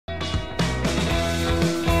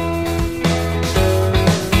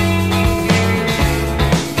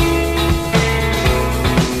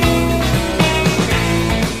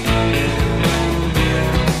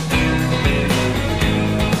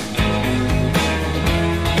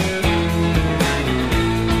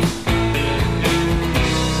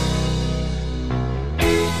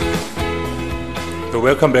So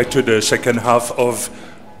welcome back to the second half of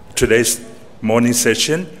today's morning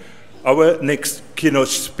session. Our next keynote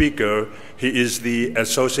speaker, he is the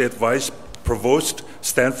Associate Vice Provost,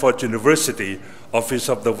 Stanford University, Office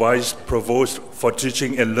of the Vice Provost for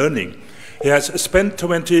Teaching and Learning. He has spent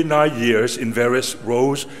 29 years in various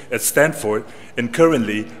roles at Stanford and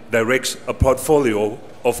currently directs a portfolio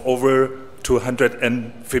of over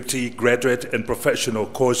 250 graduate and professional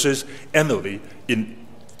courses annually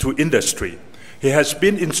to industry. He has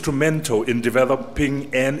been instrumental in developing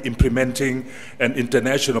and implementing an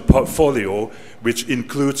international portfolio which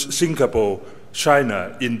includes Singapore,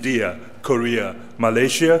 China, India, Korea,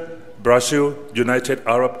 Malaysia, Brazil, United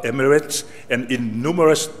Arab Emirates, and in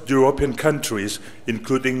numerous European countries,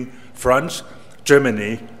 including France,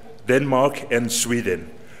 Germany, Denmark, and Sweden.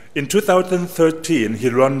 In 2013, he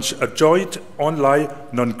launched a joint online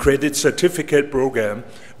non-credit certificate program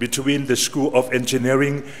between the School of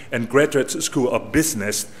Engineering and Graduate School of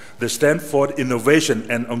Business, the Stanford Innovation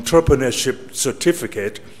and Entrepreneurship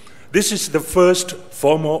Certificate. This is the first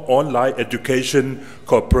formal online education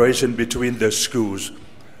cooperation between the schools.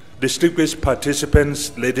 Distinguished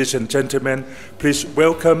participants, ladies and gentlemen, please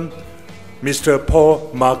welcome Mr.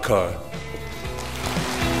 Paul Marca.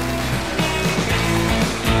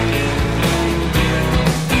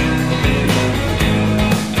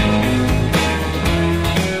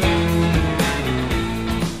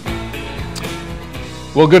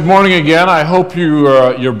 Well, good morning again. I hope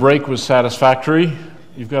your break was satisfactory.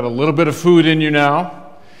 You've got a little bit of food in you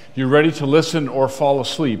now. You're ready to listen or fall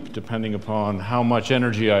asleep, depending upon how much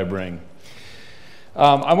energy I bring.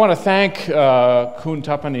 I want to thank Kun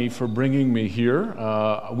Tapani for bringing me here.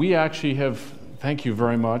 We actually thank you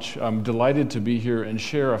very much. I'm delighted to be here and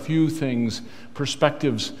share a few things,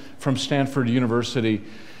 perspectives from Stanford University.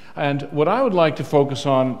 And what I would like to focus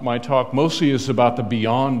on my talk mostly is about the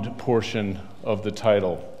Beyond portion of the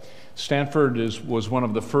title. Stanford was one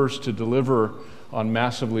of the first to deliver on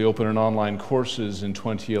massively open and online courses in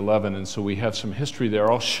 2011, and so we have some history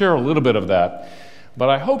there. I'll share a little bit of that, but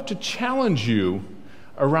I hope to challenge you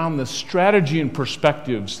around the strategy and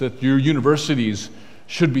perspectives that your universities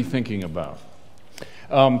should be thinking about.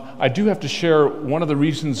 I do have to share one of the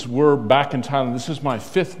reasons we're back in Thailand. This is my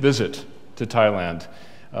 5th visit to Thailand,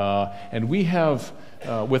 and we have,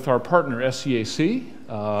 with our partner SCAC,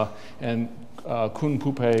 and Kun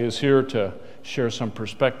Pupe is here to share some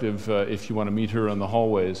perspective if you want to meet her in the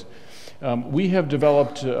hallways. We have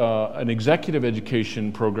developed an executive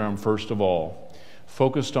education program, first of all,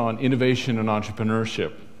 focused on innovation and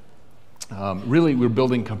entrepreneurship. Really, we're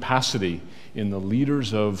building capacity in the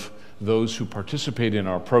leaders of those who participate in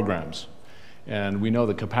our programs. And we know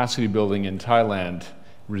that capacity building in Thailand,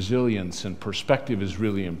 resilience and perspective is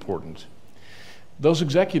really important. Those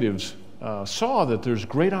executives saw that there's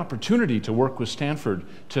great opportunity to work with Stanford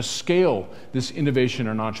to scale this innovation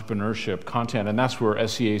and entrepreneurship content, and that's where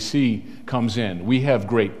SCAC comes in. We have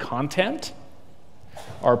great content.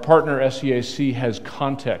 Our partner SCAC has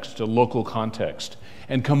context, a local context,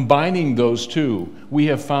 and combining those two, we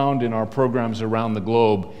have found in our programs around the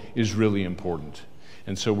globe is really important.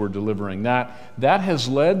 And so we're delivering that. That has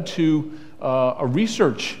led to a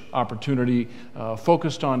research opportunity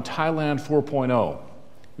focused on Thailand 4.0.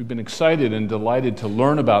 We've been excited and delighted to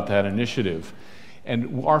learn about that initiative.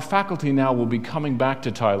 And our faculty now will be coming back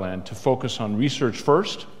to Thailand to focus on research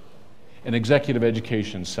first and executive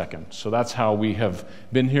education second. So that's how we have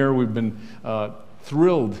been here. We've been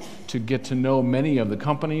thrilled to get to know many of the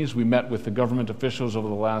companies. We met with the government officials over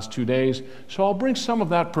the last 2 days. So I'll bring some of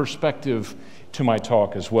that perspective to my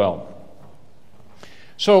talk as well.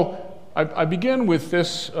 So I begin with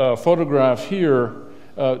this photograph here.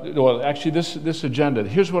 Well, actually, this agenda.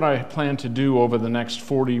 Here's what I plan to do over the next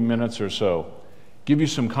 40 minutes or so. Give you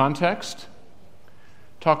some context,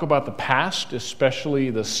 talk about the past,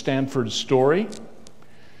 especially the Stanford story,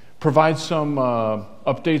 provide some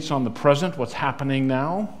updates on the present, what's happening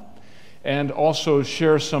now, and also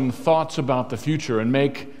share some thoughts about the future and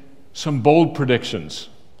make some bold predictions.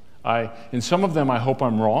 In some of them, I hope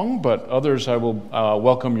I'm wrong, but others I will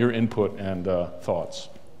welcome your input and thoughts.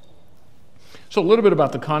 So a little bit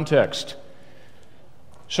about the context.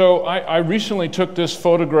 So I recently took this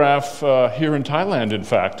photograph here in Thailand, in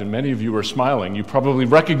fact, and many of you are smiling. You probably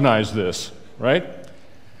recognize this, right?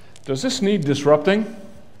 Does this need disrupting?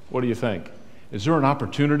 What do you think? Is there an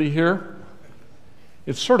opportunity here?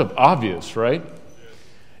 It's sort of obvious, right?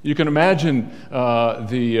 You can imagine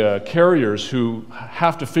the carriers who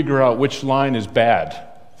have to figure out which line is bad.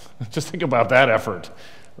 Just think about that effort,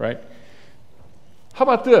 right? How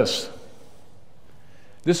about this?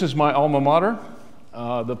 This is my alma mater,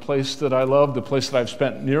 the place that I love, the place that I've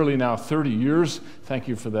spent nearly now 30 years. Thank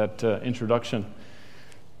you for that introduction.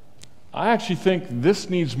 I actually think this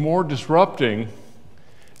needs more disrupting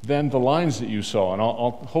than the lines that you saw,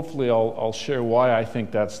 and hopefully I'll share why I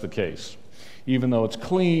think that's the case. Even though it's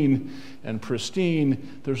clean and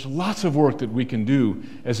pristine, there's lots of work that we can do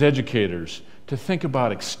as educators to think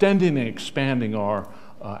about extending and expanding our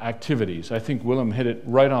activities. I think Willem hit it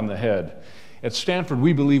right on the head. At Stanford,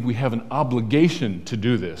 we believe we have an obligation to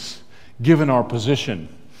do this, given our position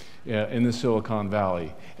in the Silicon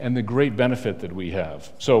Valley and the great benefit that we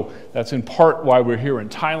have. So that's in part why we're here in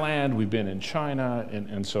Thailand, we've been in China,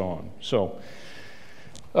 and so on. So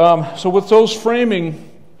with those framing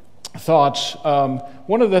thoughts,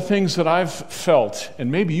 one of the things that I've felt,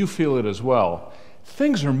 and maybe you feel it as well,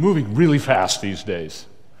 things are moving really fast these days.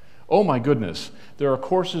 Oh my goodness, there are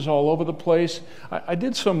courses all over the place. I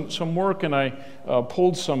did some work and I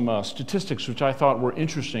pulled some statistics which I thought were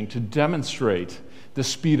interesting to demonstrate the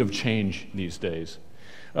speed of change these days.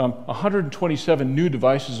 127 new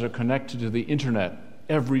devices are connected to the internet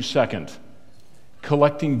every second,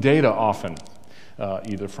 collecting data often,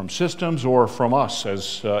 either from systems or from us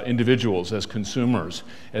as individuals, as consumers,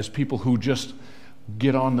 as people who just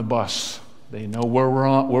get on the bus. They know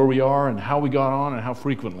where we are and how we got on and how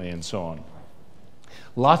frequently and so on.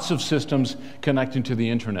 Lots of systems connecting to the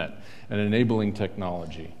internet and enabling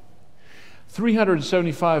technology.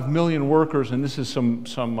 375 million workers, and this is some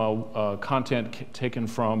content taken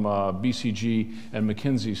from BCG and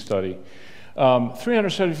McKinsey study.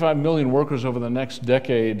 375 million workers over the next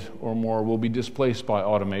decade or more will be displaced by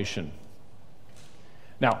automation.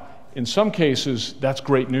 Now, in some cases, that's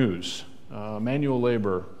great news. Manual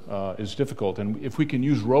labor is difficult, and if we can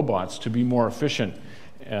use robots to be more efficient,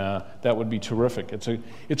 that would be terrific.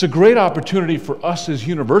 It's a great opportunity for us as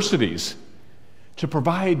universities to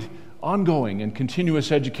provide ongoing and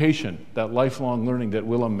continuous education, that lifelong learning that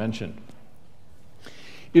Willem mentioned.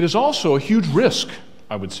 It is also a huge risk,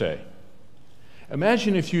 I would say.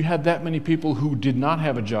 Imagine if you had that many people who did not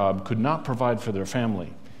have a job, could not provide for their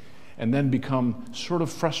family, and then become sort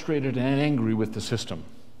of frustrated and angry with the system,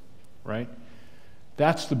 right?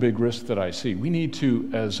 That's the big risk that I see. We need to,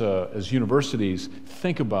 as universities,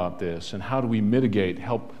 think about this and how do we mitigate,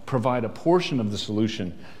 help provide a portion of the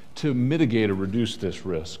solution to mitigate or reduce this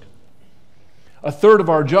risk. A third of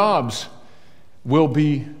our jobs will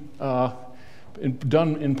be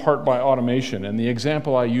done in part by automation, and the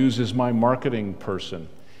example I use is my marketing person.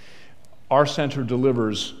 Our center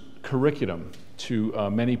delivers curriculum to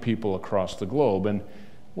many people across the globe, and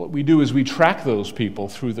what we do is we track those people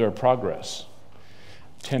through their progress.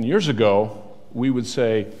 10 years ago, we would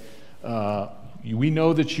say, we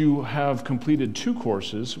know that you have completed 2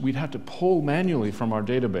 courses. We'd have to pull manually from our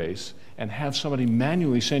database and have somebody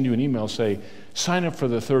manually send you an email, say, sign up for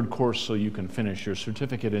the 3rd course so you can finish your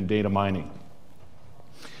certificate in data mining.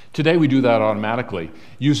 Today we do that automatically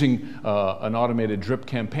using an automated drip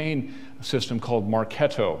campaign system called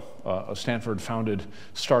Marca, a Stanford-founded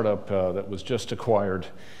startup that was just acquired.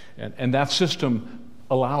 And that system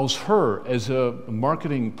allows her as a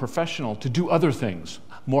marketing professional to do other things,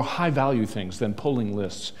 more high-value things than pulling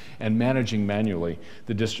lists and managing manually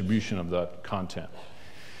the distribution of that content.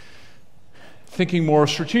 Thinking more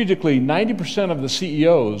strategically, 90% of the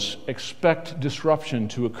CEOs expect disruption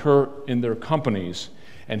to occur in their companies.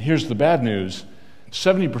 And here's the bad news,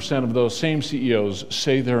 70% of those same CEOs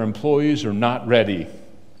say their employees are not ready.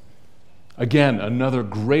 Again, another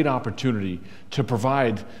great opportunity to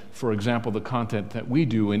provide, for example, the content that we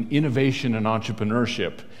do in innovation and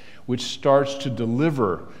entrepreneurship, which starts to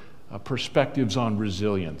deliver perspectives on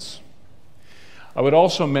resilience. I would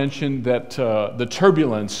also mention that the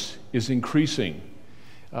turbulence is increasing.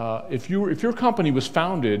 If your company was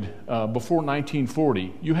founded before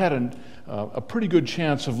 1940, you had a pretty good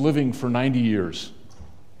chance of living for 90 years.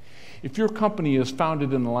 If your company is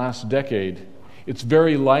founded in the last decade, it's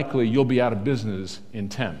very likely you'll be out of business in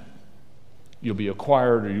 10. You'll be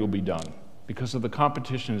acquired or you'll be done because of the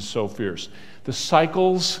competition is so fierce. The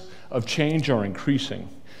cycles of change are increasing.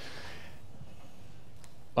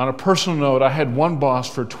 On a personal note, I had one boss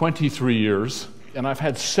for 23 years, and I've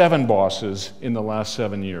had 7 bosses in the last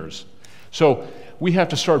 7 years. So we have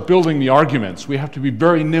to start building the arguments. We have to be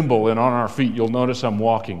very nimble and on our feet. You'll notice I'm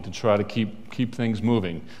walking to try to keep things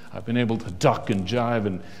moving. I've been able to duck and jive,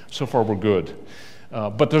 and so far we're good.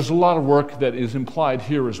 But there's a lot of work that is implied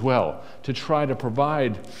here as well to try to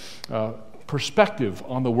provide perspective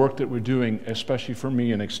on the work that we're doing, especially for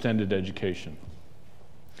me in extended education.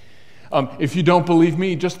 If you don't believe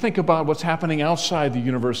me, just think about what's happening outside the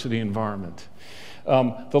university environment.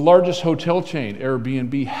 The largest hotel chain,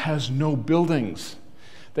 Airbnb, has no buildings.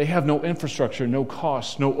 They have no infrastructure, no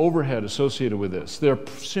costs, no overhead associated with this. They're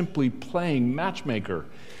simply playing matchmaker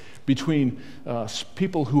between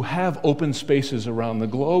people who have open spaces around the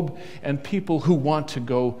globe and people who want to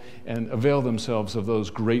go and avail themselves of those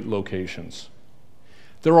great locations.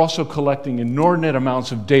 They're also collecting inordinate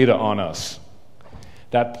amounts of data on us.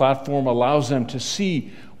 That platform allows them to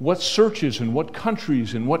see what searches and what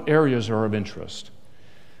countries and what areas are of interest.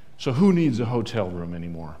 So who needs a hotel room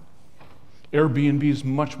anymore? Airbnb is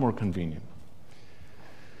much more convenient.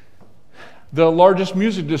 The largest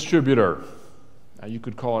music distributor, you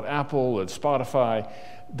could call it Apple, it's Spotify,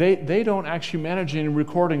 they don't actually manage any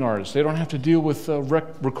recording artists. They don't have to deal with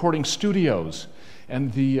recording studios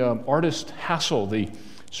and the artist hassle, the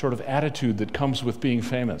sort of attitude that comes with being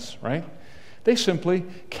famous, right? They simply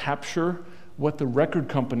capture what the record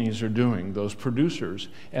companies are doing, those producers,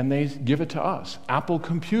 and they give it to us. Apple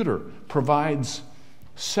Computer provides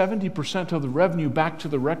 70% of the revenue back to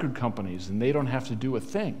the record companies, and they don't have to do a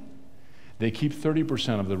thing. They keep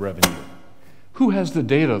 30% of the revenue. Who has the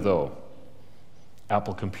data, though?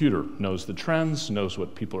 Apple Computer knows the trends, knows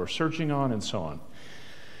what people are searching on, and so on.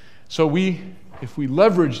 So if we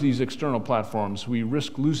leverage these external platforms, we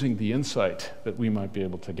risk losing the insight that we might be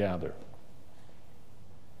able to gather.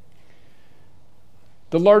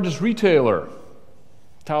 The largest retailer,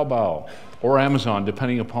 Taobao or Amazon,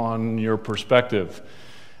 depending upon your perspective,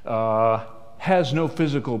 has no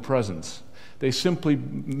physical presence. They simply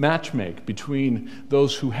matchmake between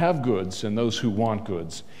those who have goods and those who want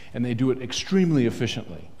goods, and they do it extremely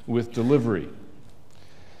efficiently with delivery.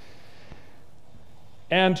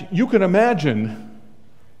 And you can imagine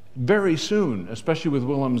very soon, especially with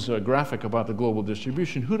Willem's graphic about the global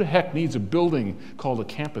distribution, who the heck needs a building called a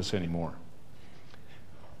campus anymore?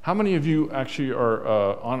 How many of you actually are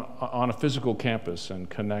on a physical campus and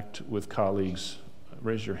connect with colleagues?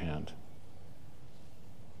 Raise your hand.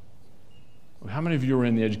 How many of you are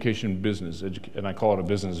in the education business? And I call it a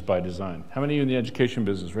business by design. How many of you in the education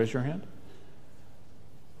business? Raise your hand.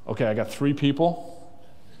 Okay, I got 3 people.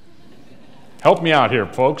 Help me out here,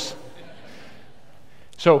 folks.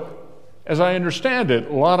 So, as I understand it,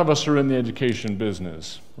 a lot of us are in the education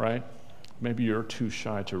business, right? Maybe you're too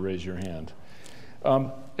shy to raise your hand.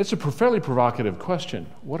 It's a fairly provocative question.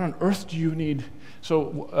 What on earth do you need?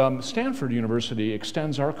 So Stanford University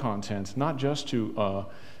extends our content not just to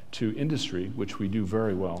industry, which we do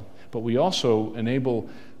very well, but we also enable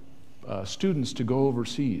students to go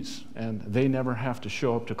overseas, and they never have to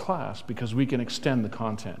show up to class because we can extend the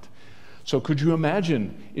content. So could you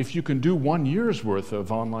imagine if you can do 1 year's worth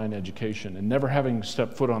of online education and never having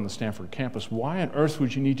stepped foot on the Stanford campus, why on earth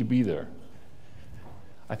would you need to be there?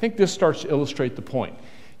 I think this starts to illustrate the point.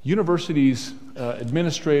 Universities,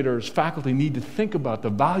 administrators, faculty need to think about the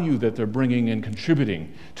value that they're bringing and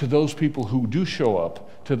contributing to those people who do show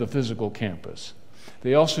up to the physical campus.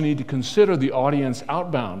 They also need to consider the audience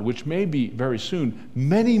outbound, which may be very soon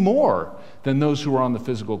many more than those who are on the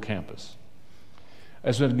physical campus.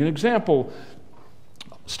 As an example,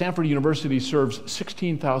 Stanford University serves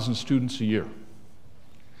 16,000 students a year.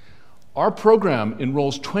 Our program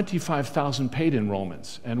enrolls 25,000 paid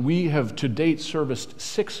enrollments, and we have to date serviced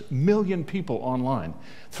 6 million people online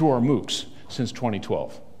through our MOOCs since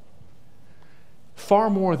 2012. Far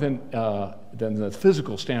more than the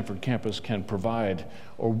physical Stanford campus can provide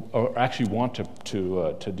or actually want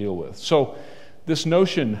to deal with. So this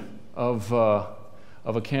notion of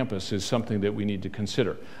a campus is something that we need to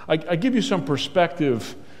consider. I give you some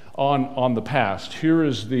perspective on the past. Here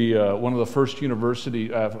is one of the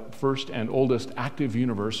first and oldest active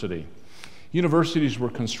university. Universities were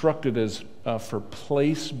constructed as for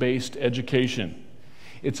place-based education.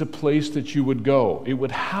 It's a place that you would go. It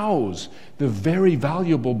would house the very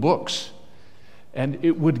valuable books, and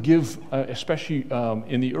it would give, especially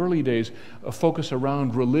in the early days, a focus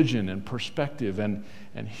around religion and perspective. And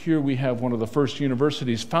here we have one of the first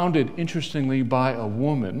universities founded, interestingly, by a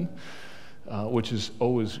woman, which is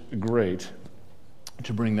always great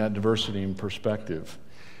to bring that diversity in perspective.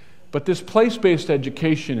 But this place-based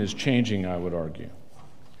education is changing, I would argue.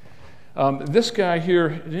 This guy here,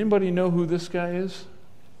 does anybody know who this guy is?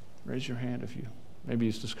 Raise your hand if you, maybe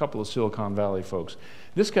it's just a couple of Silicon Valley folks.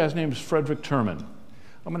 This guy's name is Frederick Terman.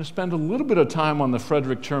 I'm going to spend a little bit of time on the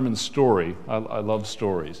Frederick Terman story. I love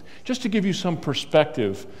stories. Just to give you some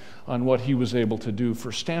perspective on what he was able to do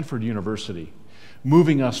for Stanford University,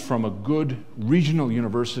 moving us from a good regional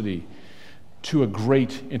university to a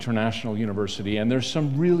great international university. And there's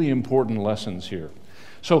some really important lessons here.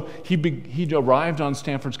 So he arrived on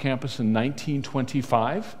Stanford's campus in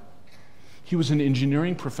 1925. He was an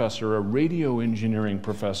engineering professor, a radio engineering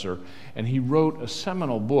professor, and he wrote a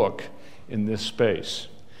seminal book in this space.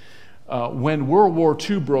 When World War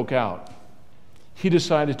II broke out, he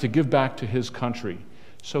decided to give back to his country.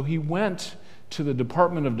 So he went to the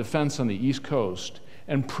Department of Defense on the East Coast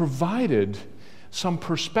and provided some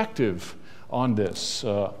perspective on this,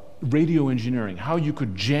 radio engineering, how you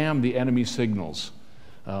could jam the enemy signals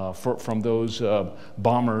from those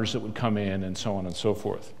bombers that would come in and so on and so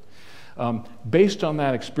forth. Based on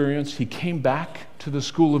that experience, he came back to the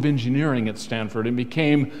School of Engineering at Stanford and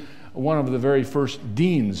became one of the very first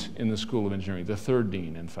deans in the School of Engineering, the third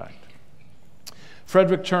dean, in fact.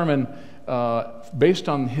 Frederick Terman, based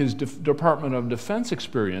on his Department of Defense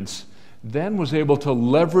experience, then was able to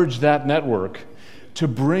leverage that network to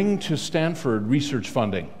bring to Stanford research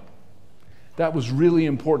funding. That was really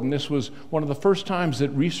important. This was one of the first times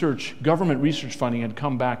that government research funding had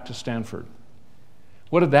come back to Stanford.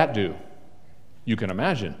 What did that do? You can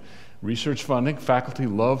imagine. Research funding, faculty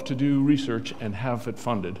love to do research and have it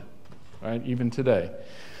funded, right, even today.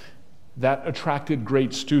 That attracted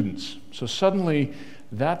great students. So suddenly,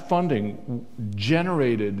 that funding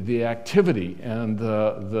generated the activity and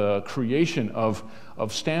the creation of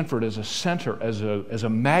Stanford as a center, as a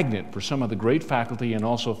magnet for some of the great faculty and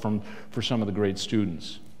also for some of the great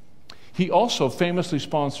students. He also famously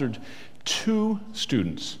sponsored two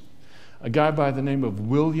students, a guy by the name of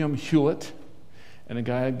William Hewlett and a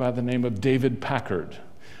guy by the name of David Packard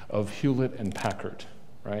of Hewlett and Packard,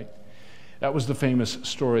 right? That was the famous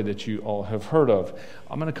story that you all have heard of.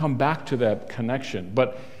 I'm going to come back to that connection.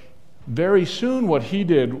 But very soon what he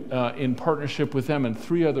did in partnership with them and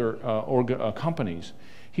three other companies,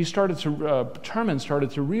 Terman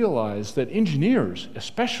started to realize that engineers,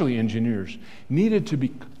 especially engineers, needed to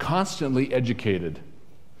be constantly educated.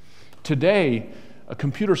 Today, a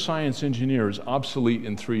computer science engineer is obsolete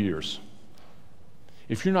in 3 years.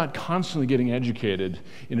 If you're not constantly getting educated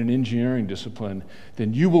in an engineering discipline,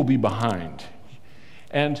 then you will be behind.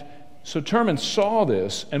 And so Terman saw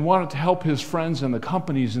this and wanted to help his friends and the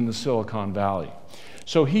companies in the Silicon Valley.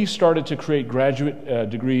 So he started to create graduate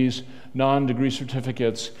degrees, non-degree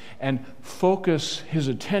certificates, and focus his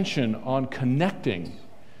attention on connecting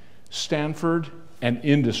Stanford and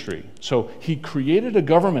industry. So he created a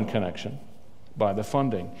government connection by the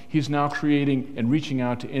funding. He's now creating and reaching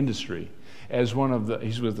out to industry. He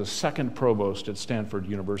was the second provost at Stanford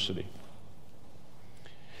University.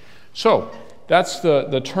 So that's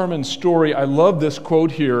the Terman story. I love this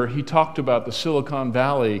quote here. He talked about the Silicon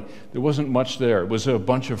Valley. There wasn't much there. It was a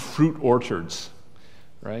bunch of fruit orchards,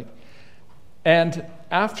 right? And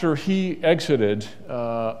after he exited,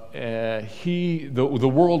 the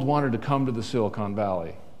world wanted to come to the Silicon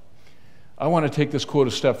Valley. I want to take this quote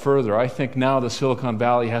a step further. I think now the Silicon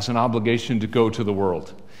Valley has an obligation to go to the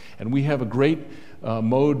world. And we have a great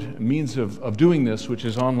means of doing this, which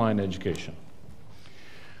is online education.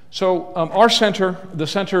 So our center, the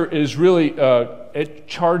center is really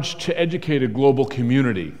charged to educate a global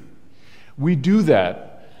community. We do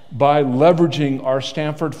that by leveraging our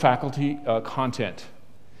Stanford faculty content.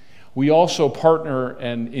 We also partner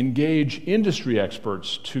and engage industry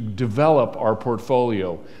experts to develop our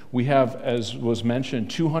portfolio. We have, as was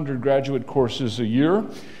mentioned, 200 graduate courses a year.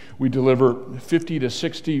 We deliver 50 to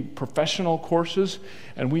 60 professional courses,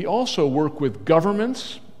 and we also work with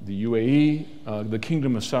governments, the UAE, the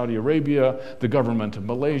Kingdom of Saudi Arabia, the government of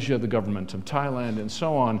Malaysia, the government of Thailand, and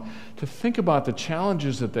so on, to think about the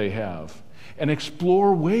challenges that they have and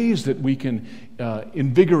explore ways that we can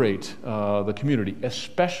invigorate the community,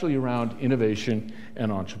 especially around innovation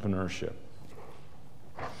and entrepreneurship.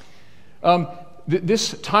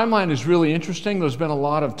 This timeline is really interesting. There's been a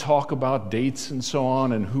lot of talk about dates and so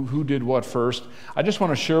on and who did what first. I just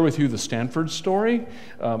want to share with you the Stanford story.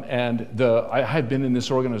 I had been in this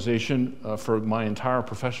organization for my entire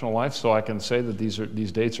professional life, so I can say that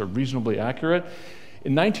these dates are reasonably accurate.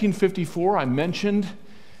 In 1954, I mentioned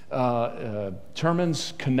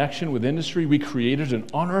Terman's connection with industry. We created an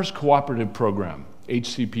Honors Cooperative Program,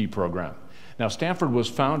 HCP program. Now, Stanford was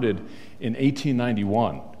founded in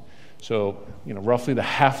 1891. So, roughly the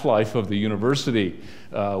half-life of the university,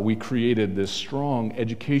 we created this strong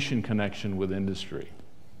education connection with industry.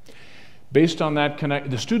 Based on that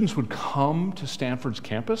the students would come to Stanford's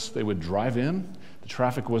campus. They would drive in. The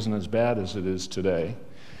traffic wasn't as bad as it is today.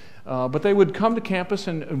 But they would come to campus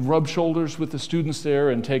and rub shoulders with the students there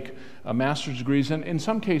and take master's degrees, and in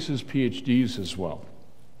some cases, PhDs as well.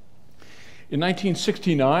 In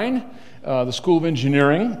 1969, the School of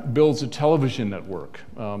Engineering builds a television network.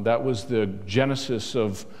 That was the genesis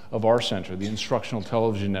of our center, the Instructional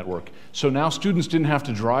Television Network. So now students didn't have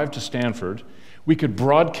to drive to Stanford. We could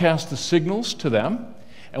broadcast the signals to them,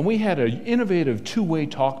 and we had an innovative two-way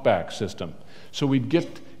talkback system. So we'd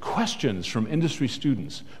get questions from industry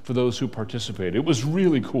students for those who participated. It was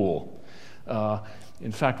really cool.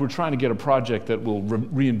 In fact, we're trying to get a project that will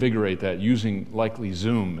reinvigorate that using likely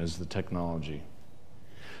Zoom as the technology.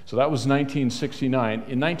 So that was 1969.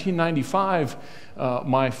 In 1995,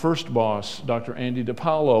 my first boss, Dr. Andy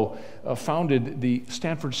DiPaolo, founded the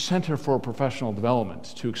Stanford Center for Professional Development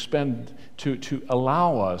to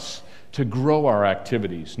allow us to grow our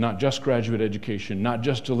activities, not just graduate education, not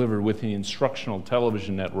just delivered with the instructional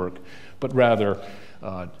television network, but rather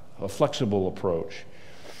a flexible approach.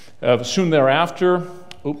 Soon thereafter,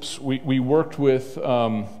 we worked with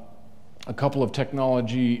a couple of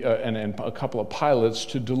technology and a couple of pilots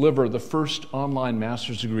to deliver the first online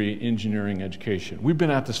master's degree in engineering education. We've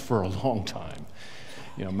been at this for a long time.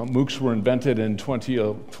 You know, MOOCs were invented in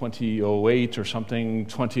 2008 or something,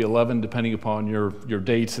 2011, depending upon your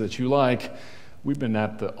dates that you like. We've been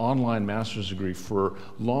at the online master's degree for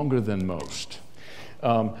longer than most.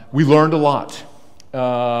 We learned a lot.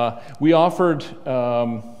 We offered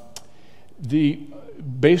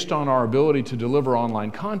based on our ability to deliver online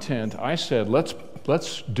content, I said, let's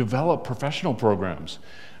develop professional programs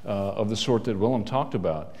of the sort that Willem talked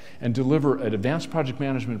about and deliver an advanced project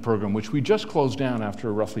management program, which we just closed down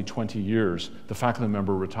after roughly 20 years. The faculty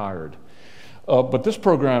member retired. But this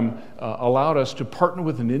program allowed us to partner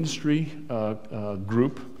with an industry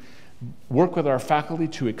group, work with our faculty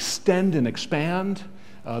to extend and expand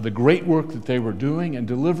the great work that they were doing, and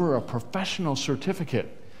deliver a professional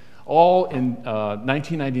certificate, all in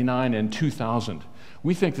 1999 and 2000.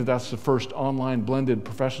 We think that that's the first online blended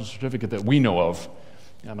professional certificate that we know of.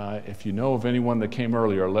 And if you know of anyone that came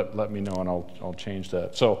earlier, let me know and I'll change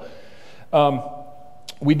that. So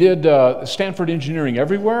we did Stanford Engineering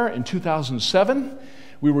Everywhere in 2007.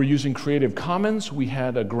 We were using Creative Commons. We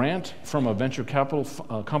had a grant from a venture capital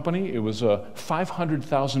company. It was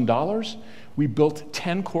 $500,000. We built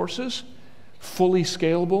 10 courses, fully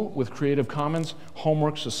scalable with Creative Commons,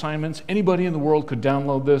 homeworks, assignments. Anybody in the world could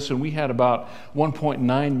download this, and we had about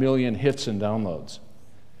 1.9 million hits and downloads.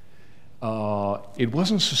 It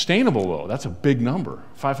wasn't sustainable, though. That's a big number.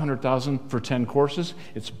 500,000 for 10 courses.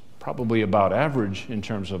 It's probably about average in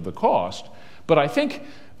terms of the cost. But I think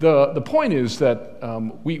the point is that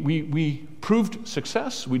we proved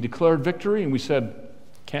success, we declared victory, and we said,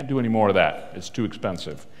 can't do any more of that. It's too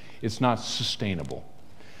expensive. It's not sustainable.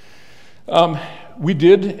 We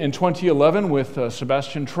did in 2011 with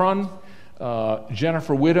Sebastian Trun,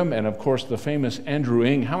 Jennifer Whittam, and of course the famous Andrew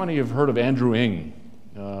Ng. How many have heard of Andrew Ng?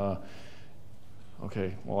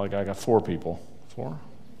 Okay, well I got 4 people. 4?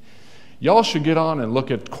 Y'all should get on and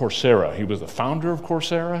look at Coursera. He was the founder of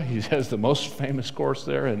Coursera. He has the most famous course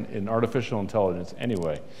there in artificial intelligence.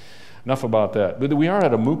 Anyway, enough about that. But we are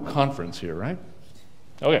at a MOOC conference here, right?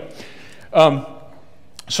 Okay.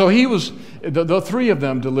 So he was, the 3 of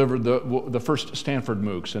them delivered the first Stanford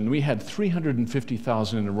MOOCs, and we had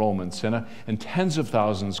 350,000 enrollments, and tens of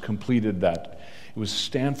thousands completed that. It was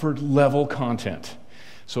Stanford-level content.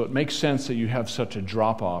 So it makes sense that you have such a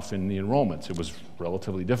drop-off in the enrollments. It was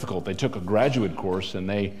relatively difficult. They took a graduate course, and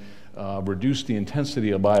they reduced the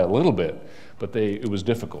intensity by a little bit, but it was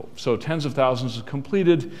difficult. So tens of thousands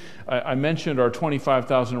completed. I mentioned our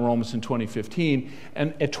 25,000 enrollments in 2015,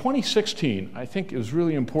 and at 2016, I think it was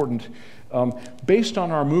really important, based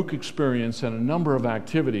on our MOOC experience and a number of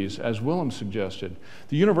activities, as Willem suggested,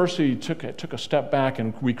 the university took a step back,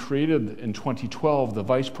 and we created in 2012 the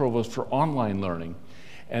Vice Provost for Online Learning,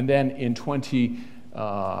 and then in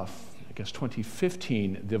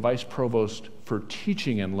 2015, the Vice Provost for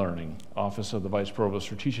Teaching and Learning, Office of the Vice Provost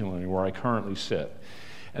for Teaching and Learning, where I currently sit.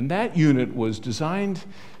 And that unit was designed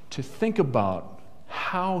to think about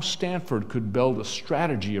how Stanford could build a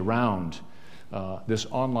strategy around this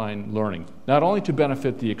online learning, not only to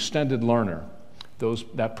benefit the extended learner,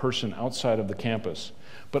 that person outside of the campus,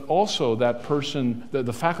 but also that person,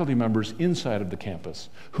 the faculty members inside of the campus,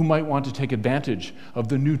 who might want to take advantage of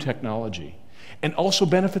the new technology, and also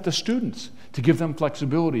benefit the students to give them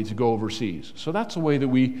flexibility to go overseas. So that's the way that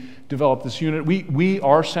we developed this unit.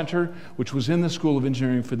 Our center, which was in the School of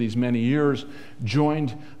Engineering for these many years,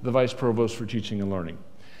 joined the Vice Provost for Teaching and Learning.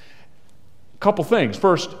 A couple things.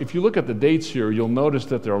 First, if you look at the dates here, you'll notice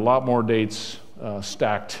that there are a lot more dates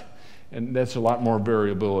stacked, and that's a lot more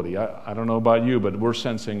variability. I don't know about you, but we're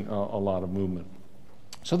sensing a lot of movement.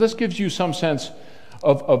 So this gives you some sense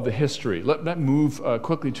of the history. Let me move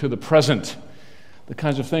quickly to the present, the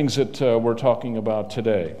kinds of things that we're talking about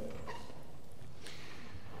today.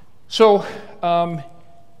 So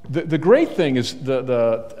the great thing is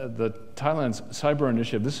the Thailand's cyber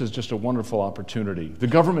initiative. This is just a wonderful opportunity. The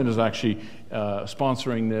government is actually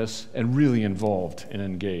sponsoring this and really involved and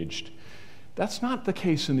engaged. That's not the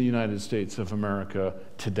case in the United States of America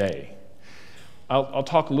today. I'll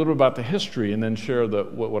talk a little about the history and then share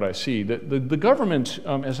what I see. The government,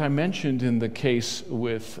 as I mentioned in the case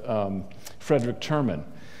with Frederick Terman,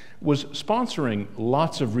 was sponsoring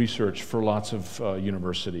lots of research for lots of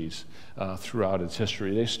universities throughout its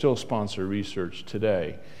history. They still sponsor research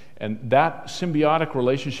today. And that symbiotic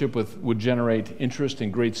relationship would generate interest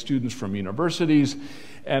in great students from universities,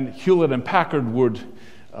 and Hewlett and Packard would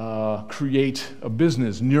create a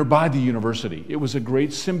business nearby the university. It was a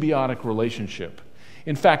great symbiotic relationship.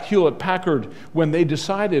 In fact, Hewlett-Packard, when they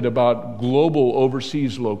decided about global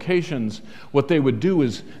overseas locations, what they would do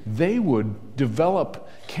is they would develop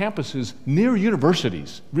campuses near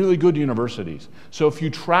universities, really good universities. So if you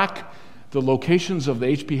track the locations of the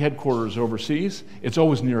HP headquarters overseas, it's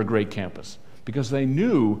always near a great campus, because they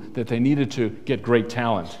knew that they needed to get great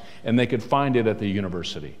talent, and they could find it at the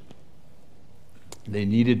university. They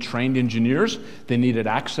needed trained engineers. They needed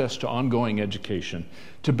access to ongoing education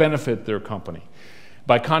to benefit their company.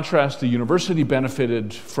 By contrast, the university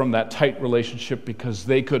benefited from that tight relationship because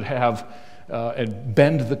they could have and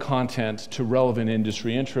bend the content to relevant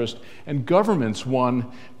industry interest, and governments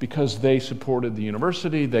won because they supported the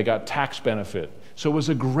university. They got tax benefit. So it was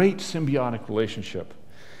a great symbiotic relationship.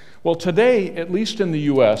 Well, today, at least in the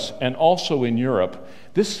US and also in Europe,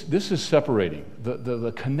 this is separating.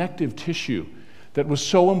 The connective tissue that was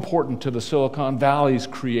so important to the Silicon Valley's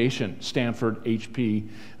creation, Stanford, HP,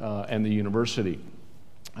 and the university,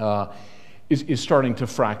 is starting to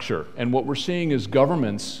fracture. And what we're seeing is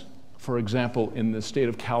governments, for example, in the state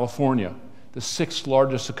of California, the 6th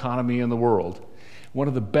largest economy in the world, one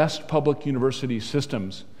of the best public university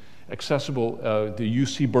systems accessible, the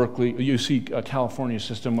UC California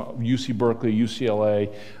system, UC Berkeley,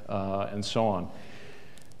 UCLA, and so on.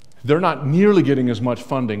 They're not nearly getting as much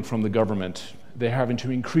funding from the government. They're having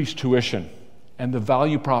to increase tuition, and the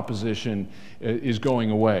value proposition is going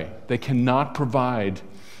away. They cannot provide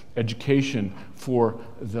education for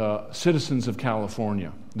the citizens of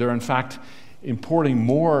California. They're in fact importing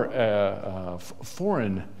more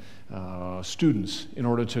foreign students in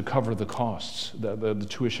order to cover the costs, the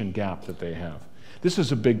tuition gap that they have. This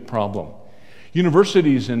is a big problem.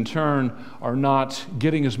 Universities, in turn, are not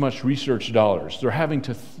getting as much research dollars. They're having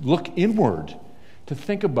to look inward to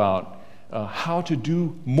think about how to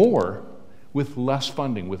do more with less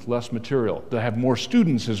funding, with less material. They have more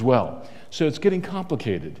students as well. So it's getting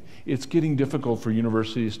complicated. It's getting difficult for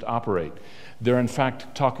universities to operate. They're in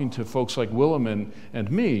fact talking to folks like Willem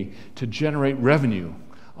and me to generate revenue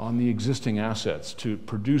on the existing assets, to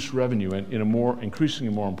produce revenue in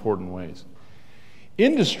increasingly more important ways.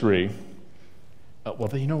 Industry,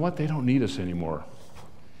 well, you know what? They don't need us anymore.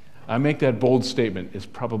 I make that bold statement. It's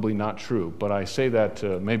probably not true, but I say that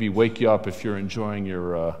to maybe wake you up if you're enjoying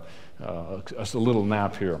your a little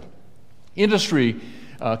nap here. Industry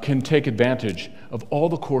can take advantage of all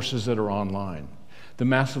the courses that are online, the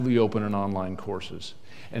massively open and online courses,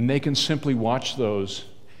 and they can simply watch those,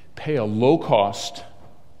 pay a low cost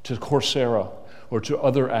to Coursera or to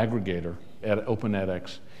other aggregator at Open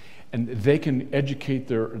edX, and they can educate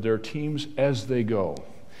their teams as they go.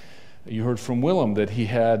 You heard from Willem that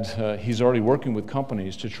he's already working with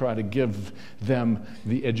companies to try to give them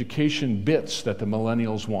the education bits that the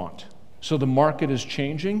millennials want. So the market is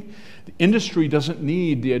changing. The industry doesn't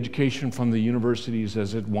need the education from the universities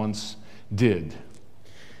as it once did.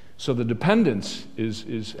 So the dependence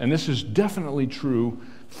is and this is definitely true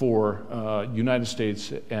for United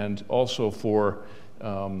States and also for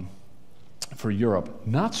Europe.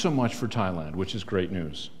 Not so much for Thailand, which is great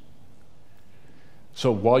news.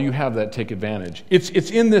 So while you have that, take advantage. It's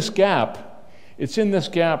in this gap. It's in this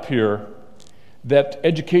gap here that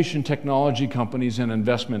education technology companies and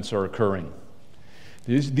investments are occurring.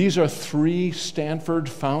 These are 3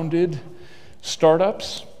 Stanford-founded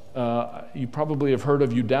startups. You probably have heard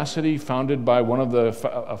of Udacity, founded by one of the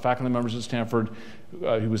faculty members at Stanford,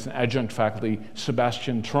 who was an adjunct faculty,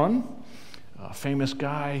 Sebastian Trun, a famous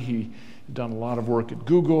guy. He done a lot of work at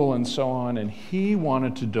Google and so on, and he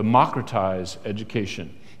wanted to democratize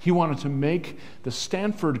education. He wanted to make the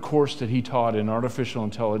Stanford course that he taught in artificial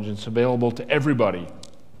intelligence available to everybody,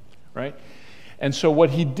 right? And so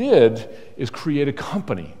what he did is create a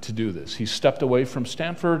company to do this. He stepped away from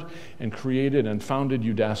Stanford and created and founded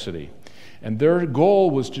Udacity. And their goal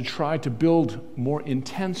was to try to build more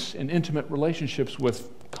intense and intimate relationships with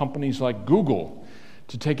companies like Google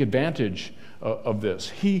to take advantage of this.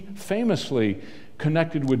 He famously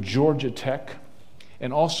connected with Georgia Tech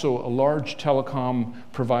and also a large telecom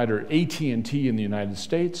provider, AT&T in the United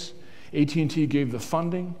States. AT&T gave the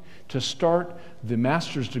funding to start the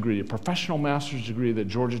master's degree, a professional master's degree that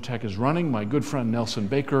Georgia Tech is running. My good friend Nelson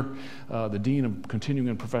Baker, the Dean of Continuing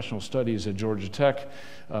and Professional Studies at Georgia Tech,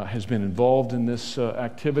 has been involved in this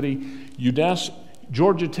activity.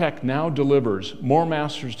 Georgia Tech now delivers more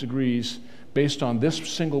master's degrees based on this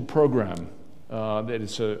single program, that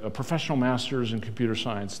it's a professional master's in computer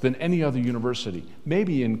science, than any other university,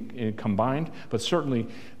 maybe in combined, but certainly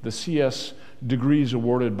the CS degrees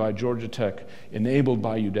awarded by Georgia Tech, enabled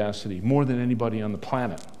by Udacity, more than anybody on the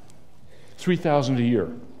planet. 3,000 a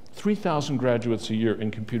year, 3,000 graduates a year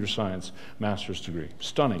in computer science master's degree.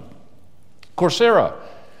 Stunning. Coursera,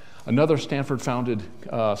 another Stanford-founded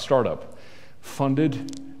startup,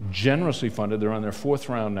 generously funded. They're on their 4th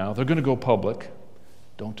round now. They're going to go public.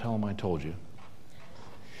 Don't tell them I told you.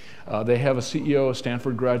 They have a CEO, a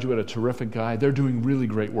Stanford graduate, a terrific guy. They're doing really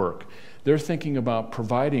great work. They're thinking about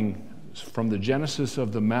providing, from the genesis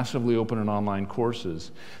of the massively open and online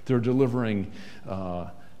courses, they're delivering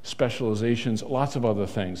specializations, lots of other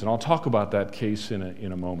things. And I'll talk about that case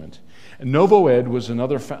in a moment. And NovoEd was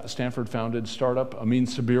another Stanford-founded startup, Amin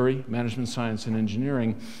Sabiri, Management Science and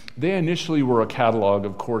Engineering. They initially were a catalog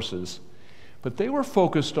of courses, but they were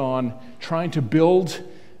focused on trying to build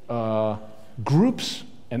groups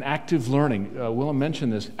and active learning. Willem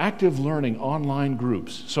mentioned this, active learning online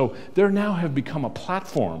groups. So they now have become a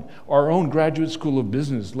platform. Our own Graduate School of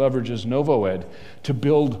Business leverages NovoEd to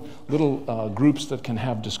build little groups that can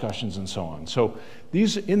have discussions and so on. So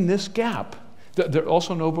these, in this gap,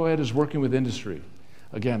 also NovoEd is working with industry.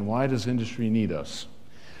 Again, why does industry need us?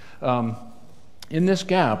 In this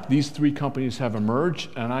gap, these 3 companies have emerged,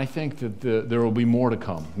 and I think that there will be more to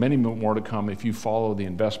come, many more to come if you follow the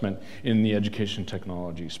investment in the education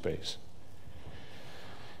technology space.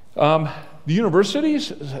 The universities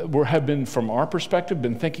have been, from our perspective,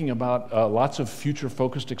 been thinking about lots of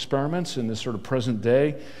future-focused experiments in this sort of present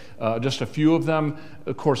day. Just a few of them.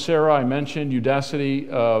 Coursera, I mentioned. Udacity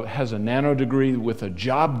has a nano degree with a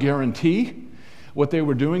job guarantee. What they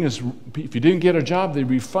were doing is, if you didn't get a job, they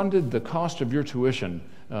refunded the cost of your tuition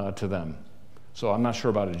to them. So I'm not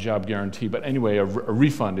sure about a job guarantee, but anyway, a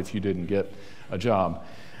refund if you didn't get a job.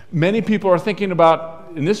 Many people are thinking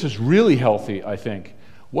about, and this is really healthy, I think,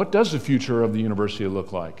 what does the future of the university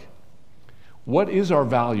look like? What is our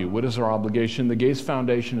value? What is our obligation? The Gates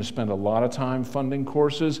Foundation has spent a lot of time funding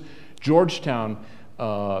courses. Georgetown,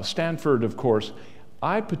 Stanford, of course.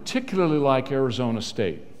 I particularly like Arizona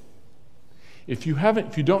State. If you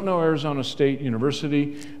don't know Arizona State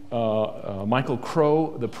University, Michael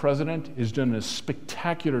Crow, the president, has done a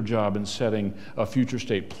spectacular job in setting a future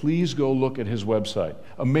state. Please go look at his website.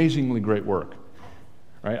 Amazingly great work.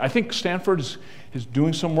 Right? I think Stanford is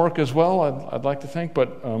doing some work as well, I'd like to think,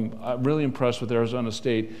 but I'm really impressed with Arizona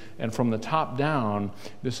State. And from the top down,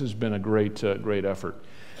 this has been a great effort.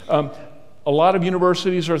 A lot of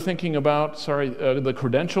universities are thinking about, the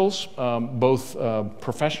credentials, both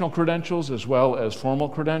professional credentials as well as formal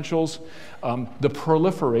credentials. The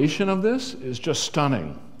proliferation of this is just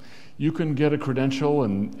stunning. You can get a credential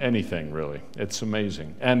in anything, really. It's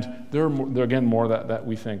amazing. And there are again, more that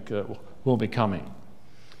we think will be coming.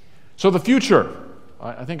 So the future.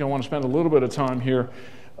 I think I want to spend a little bit of time here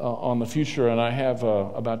on the future, and I have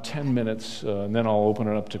about 10 minutes, and then I'll open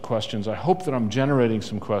it up to questions. I hope that I'm generating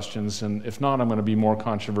some questions, and if not, I'm going to be more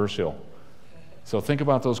controversial. So think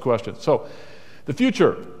about those questions. So the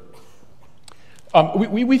future.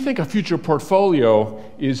 We think a future portfolio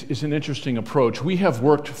is an interesting approach. We have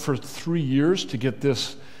worked for 3 years to get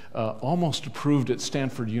this almost approved at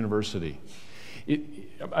Stanford University.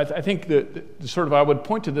 I think that I would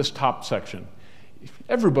point to this top section.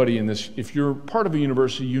 Everybody in this, if you're part of a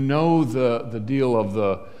university, you know the deal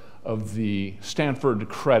of the Stanford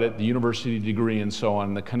credit, the university degree, and so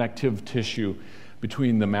on, the connective tissue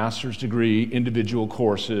between the master's degree, individual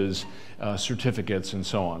courses, certificates, and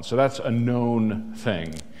so on. So that's a known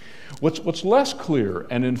thing. What's less clear,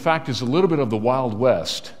 and in fact is a little bit of the Wild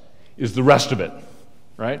West, is the rest of it,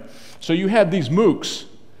 right? So you had these MOOCs,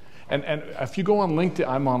 and if you go on LinkedIn,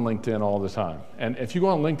 I'm on LinkedIn all the time, and if you go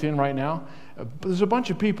on LinkedIn right now, there's a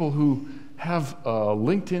bunch of people who have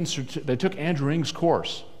LinkedIn, they took Andrew Ng's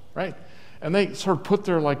course, right? And they sort of put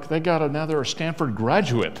their, now they're a Stanford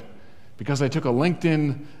graduate because they took a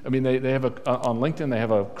LinkedIn, they have on LinkedIn they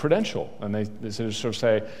have a credential, and they sort of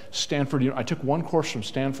say, Stanford, I took one course from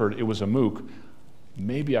Stanford, it was a MOOC.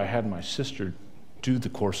 Maybe I had my sister do the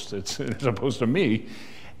course as opposed to me,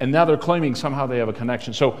 and now they're claiming somehow they have a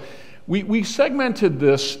connection. So we segmented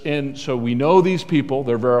this in, so we know these people,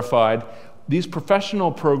 they're verified. These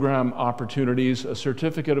professional program opportunities, a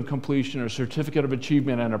certificate of completion, a certificate of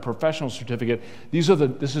achievement, and a professional certificate,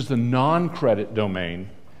 this is the non-credit domain.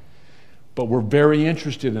 But we're very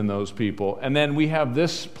interested in those people. And then we have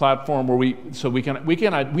this platform where we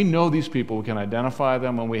know these people, we can identify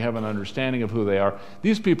them, and we have an understanding of who they are.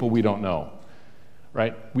 These people we don't know,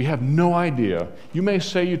 right? We have no idea. You may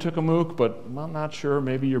say you took a MOOC, but I'm not sure.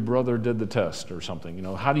 Maybe your brother did the test or something. You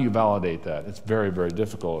know, how do you validate that? It's very, very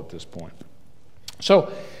difficult at this point.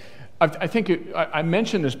 So I think I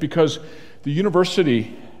mention this because the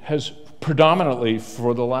university has predominantly,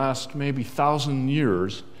 for the last maybe 1,000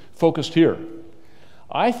 years, focused here.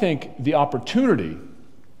 I think the opportunity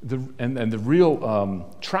and the real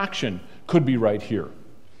traction could be right here.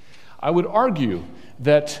 I would argue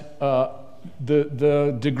that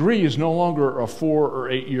the degree is no longer a 4 or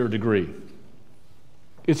 8 year degree.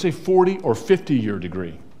 It's a 40 or 50 year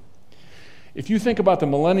degree. If you think about the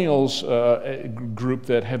millennials group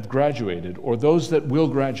that have graduated, or those that will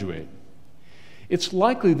graduate, it's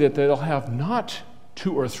likely that they'll have not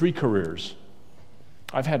 2 or 3 careers.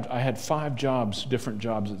 I had 5 jobs, different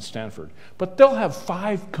jobs at Stanford, but they'll have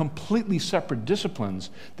 5 completely separate disciplines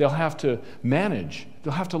they'll have to manage.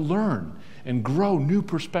 They'll have to learn and grow new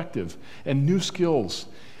perspective and new skills,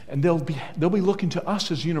 and they'll be looking to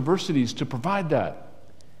us as universities to provide that.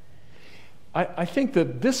 I think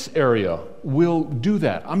that this area will do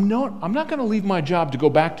that. I'm not going to leave my job to go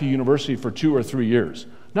back to university for 2 or 3 years.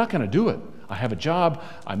 I'm not going to do it. I have a job.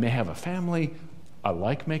 I may have a family. I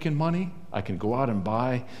like making money. I can go out and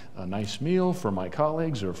buy a nice meal for my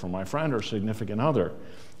colleagues or for my friend or significant other.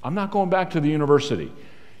 I'm not going back to the university.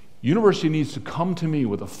 University needs to come to me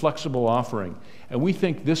with a flexible offering, and we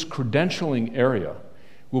think this credentialing area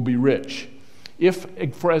will be rich. If,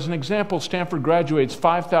 as an example, Stanford graduates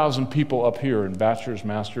 5,000 people up here in bachelor's,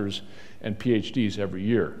 master's, and PhDs every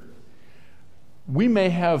year, we may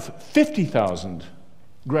have 50,000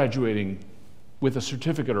 graduating with a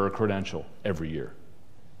certificate or a credential every year.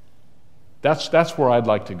 That's where I'd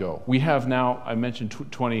like to go. We have now, I mentioned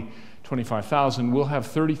 25,000. We'll have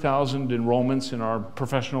 30,000 enrollments in our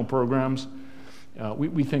professional programs.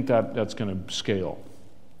 We think that's going to scale.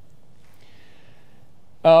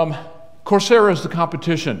 Coursera is the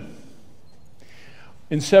competition.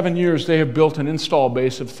 In 7 years, they have built an install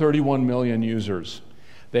base of 31 million users.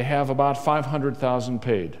 They have about 500,000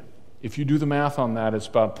 paid. If you do the math on that,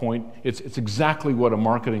 it's exactly what a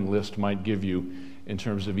marketing list might give you in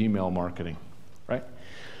terms of email marketing, right?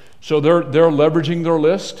 So they're leveraging their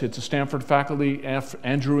list. It's a Stanford faculty.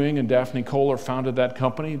 Andrew Ng and Daphne Kohler founded that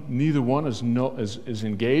company. Neither one is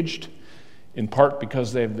engaged, in part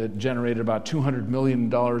because they've generated about $200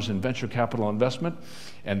 million in venture capital investment,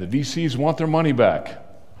 and the VCs want their money back,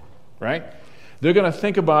 right? They're going to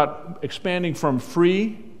think about expanding from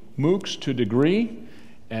free MOOCs to degree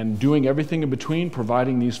and doing everything in between,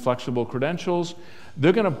 providing these flexible credentials.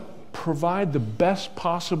 They're going to provide the best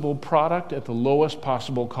possible product at the lowest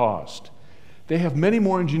possible cost. They have many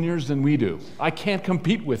more engineers than we do. I can't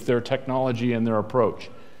compete with their technology and their approach.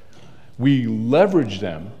 We leverage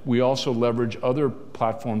them. We also leverage other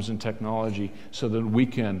platforms and technology so that we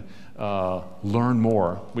can learn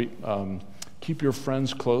more. Keep your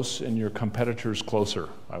friends close and your competitors closer,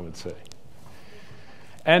 I would say.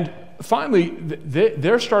 And finally,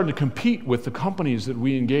 they're starting to compete with the companies that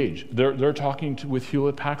we engage. They're talking with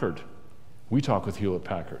Hewlett-Packard. We talk with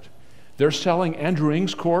Hewlett-Packard. They're selling Andrew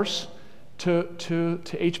Ng's course to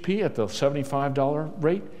HP at the $75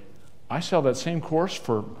 rate. I sell that same course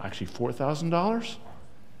for actually $4,000,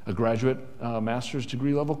 a graduate master's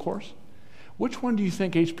degree level course. Which one do you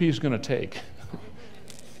think HP is going to take?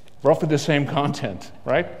 Roughly the same content,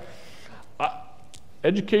 right?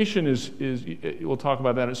 Education we'll talk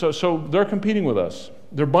about that. So they're competing with us.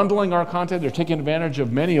 They're bundling our content. They're taking advantage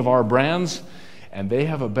of many of our brands, and they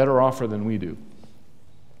have a better offer than we do.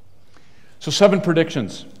 So 7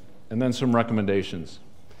 predictions, and then some recommendations.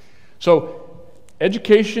 So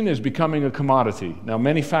education is becoming a commodity. Now,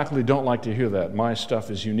 many faculty don't like to hear that. My stuff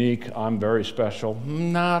is unique. I'm very special.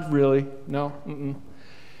 Not really. No.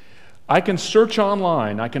 I can search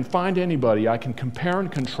online. I can find anybody. I can compare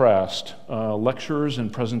and contrast lecturers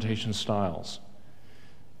and presentation styles.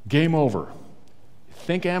 Game over.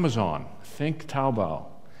 Think Amazon. Think Taobao.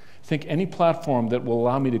 Think any platform that will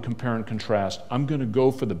allow me to compare and contrast. I'm going to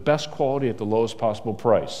go for the best quality at the lowest possible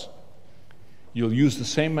price. You'll use the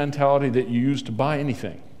same mentality that you use to buy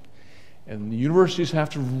anything. And the universities have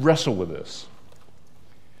to wrestle with this.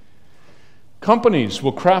 Companies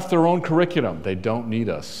will craft their own curriculum. They don't need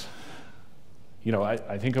us. You know,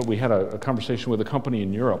 I think we had a conversation with a company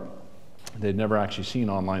in Europe. They'd never actually seen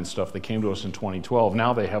online stuff. They came to us in 2012.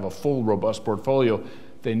 Now they have a full, robust portfolio.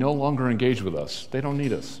 They no longer engage with us. They don't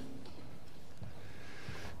need us.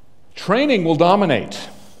 Training will dominate.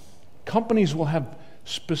 Companies will have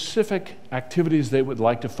specific activities they would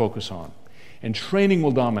like to focus on, and training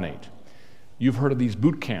will dominate. You've heard of these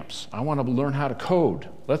boot camps. I want to learn how to code.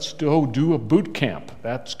 Let's go do a boot camp.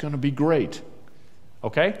 That's going to be great.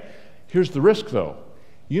 Okay? Here's the risk, though.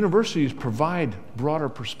 Universities provide broader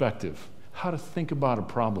perspective, how to think about a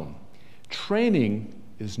problem. Training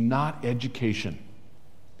is not education.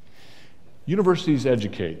 Universities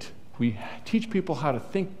educate. We teach people how to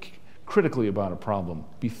think critically about a problem,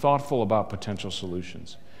 be thoughtful about potential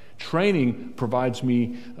solutions. Training provides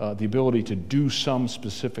me the ability to do some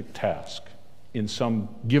specific task in some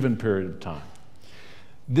given period of time.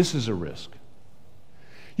 This is a risk.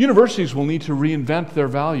 Universities will need to reinvent their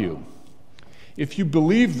value. If you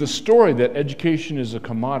believe the story that education is a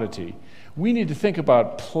commodity, we need to think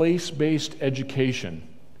about place-based education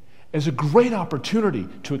as a great opportunity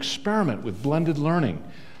to experiment with blended learning,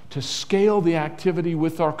 to scale the activity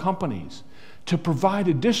with our companies, to provide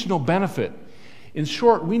additional benefit. In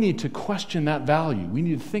short, we need to question that value. We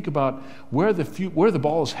need to think about where the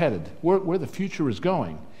ball is headed, where the future is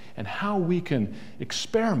going, and how we can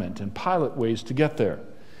experiment and pilot ways to get there.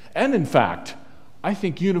 And in fact, I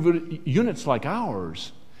think units like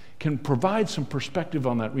ours can provide some perspective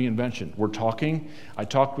on that reinvention. I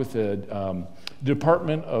talked with the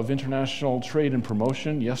Department of International Trade and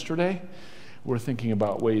Promotion yesterday. We're thinking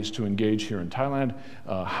about ways to engage here in Thailand,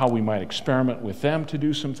 how we might experiment with them to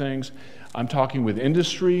do some things. I'm talking with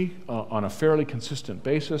industry on a fairly consistent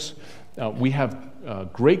basis. We have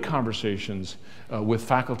great conversations with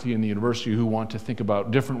faculty in the university who want to think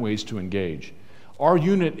about different ways to engage. Our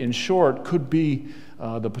unit, in short, could be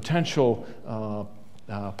the potential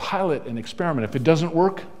pilot and experiment. If it doesn't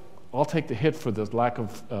work, I'll take the hit for the lack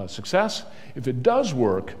of success. If it does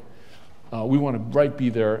work, we want to be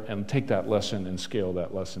there and take that lesson and scale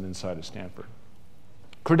that lesson inside of Stanford.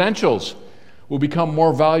 Credentials will become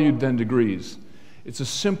more valued than degrees. It's a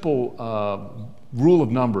simple rule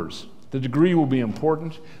of numbers. The degree will be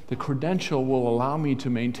important. The credential will allow me to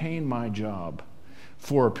maintain my job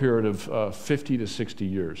for a period of 50 to 60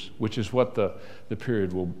 years, which is what the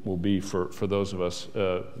period will be for those of us,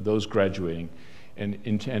 those graduating and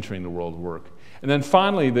into entering the world of work. And then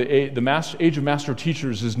finally, the age of master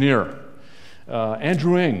teachers is near.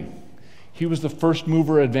 Andrew Ng, he was the first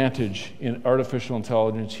mover advantage in artificial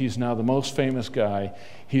intelligence. He's now the most famous guy.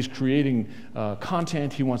 He's creating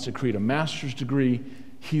content. He wants to create a master's degree.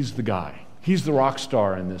 He's the guy. He's the rock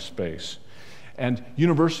star in this space. And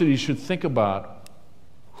universities should think about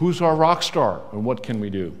who's our rock star and what can we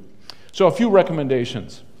do. So a few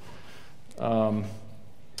recommendations. And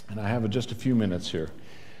I have just a few minutes here.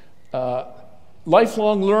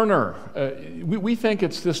 Lifelong learner. We think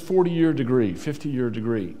it's this 40-year degree, 50-year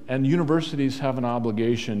degree. And universities have an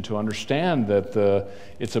obligation to understand that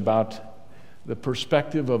it's about the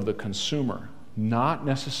perspective of the consumer, not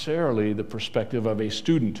necessarily the perspective of a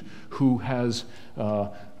student who has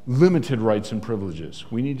limited rights and privileges.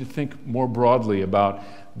 We need to think more broadly about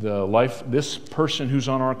the life. This person who's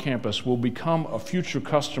on our campus will become a future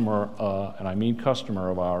customer, and I mean customer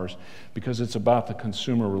of ours, because it's about the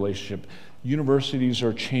consumer relationship. Universities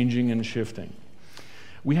are changing and shifting.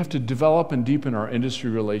 We have to develop and deepen our industry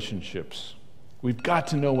relationships. We've got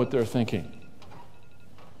to know what they're thinking.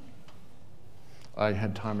 I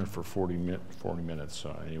had timer for 40 minutes,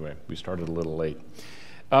 so anyway, we started a little late.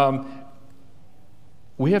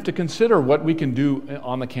 We have to consider what we can do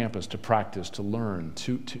on the campus to practice, to learn,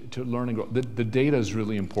 to learn and grow. The data is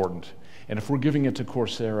really important. And if we're giving it to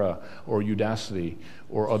Coursera or Udacity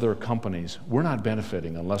or other companies, we're not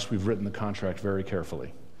benefiting unless we've written the contract very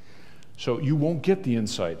carefully. So you won't get the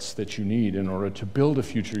insights that you need in order to build a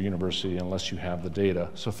future university unless you have the data.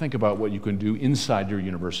 So think about what you can do inside your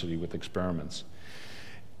university with experiments.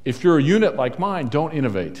 If you're a unit like mine, don't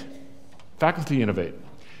innovate. Faculty innovate.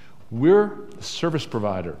 We're a service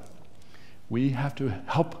provider. We have to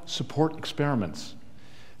help support experiments.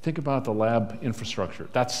 Think about the lab infrastructure.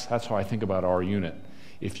 That's how I think about our unit.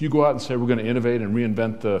 If you go out and say we're going to innovate and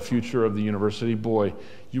reinvent the future of the university, boy,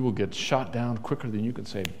 you will get shot down quicker than you can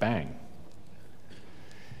say bang.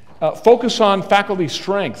 Focus on faculty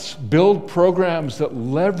strengths. Build programs that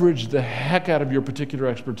leverage the heck out of your particular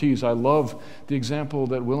expertise. I love the example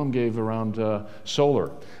that Willem gave around solar.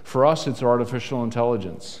 For us, it's artificial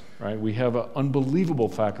intelligence. Right? We have an unbelievable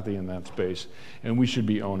faculty in that space, and we should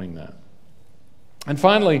be owning that. And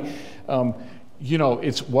finally,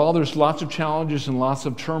 while there's lots of challenges and lots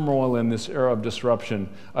of turmoil in this era of disruption,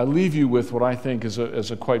 I leave you with what I think is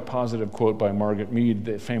a quite positive quote by Margaret Mead,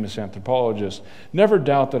 the famous anthropologist. Never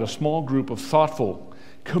doubt that a small group of thoughtful,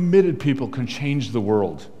 committed people can change the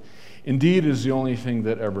world. Indeed, it is the only thing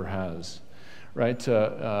that ever has. right?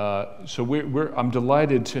 So I'm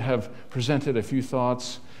delighted to have presented a few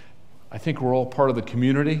thoughts. I think we're all part of the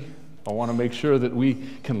community. I want to make sure that we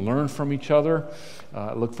can learn from each other.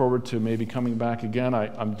 I look forward to maybe coming back again.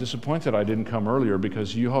 I'm disappointed I didn't come earlier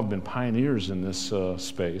because you have been pioneers in this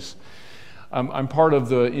space. I'm part of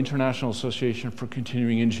the International Association for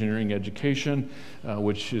Continuing Engineering Education,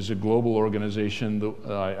 which is a global organization.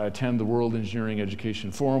 I attend the World Engineering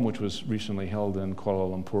Education Forum, which was recently held in Kuala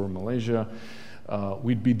Lumpur, Malaysia.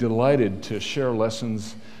 We'd be delighted to share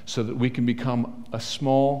lessons so that we can become a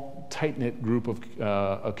small, tight-knit group of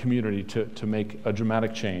a community to make a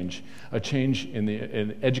dramatic change, a change in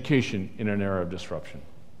education in an era of disruption.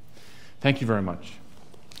 Thank you very much.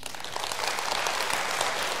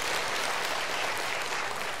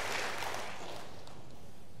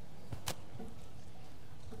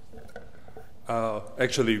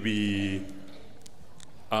 Actually, we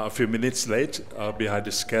are a few minutes late behind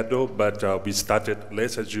the schedule, but we started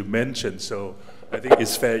late, as you mentioned, so I think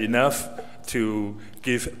it's fair enough to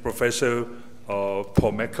give Professor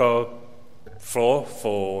Paul Marca floor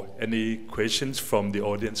for any questions from the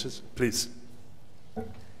audiences. Please.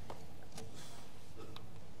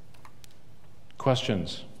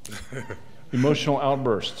 Questions, emotional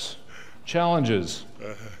outbursts, challenges.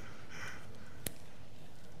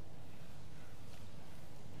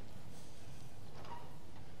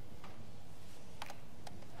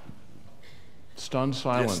 Stunned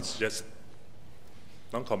silence. Yes.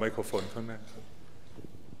 น้องขอไมโครโฟนข้างหน้า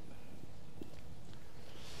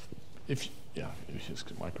If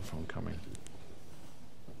just a microphone coming.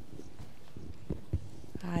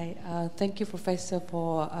 Hi, thank you, Professor,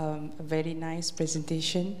 for a very nice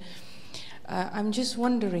presentation. I'm just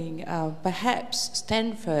wondering, perhaps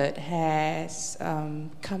Stanford has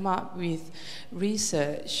come up with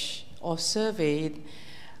research or surveyed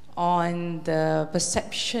on the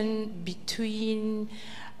perception between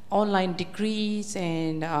online degrees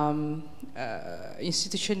and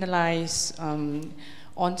institutionalized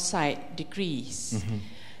on-site degrees. Mm-hmm.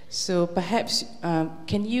 So perhaps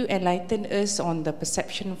can you enlighten us on the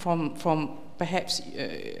perception from perhaps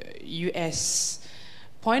U.S.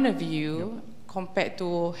 point of view, yep, compared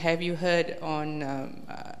to have you heard on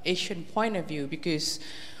Asian point of view? Because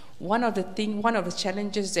one of the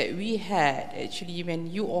challenges that we had actually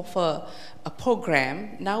when you offer a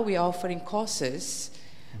program, now we're offering courses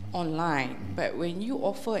online, but when you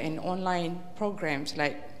offer an online programs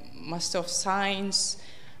like Master of Science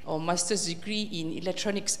or Master's degree in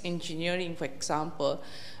Electronics Engineering, for example,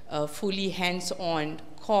 a fully hands-on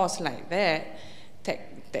course like that,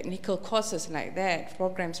 technical courses like that,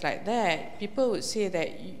 programs like that, people would say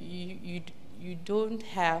that you don't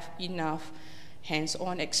have enough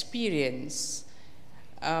hands-on experience.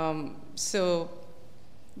 So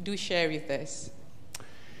do share with us.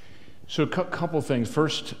 So a couple things.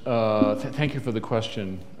 First, thank you for the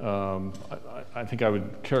question. I think I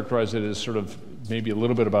would characterize it as sort of maybe a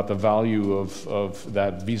little bit about the value of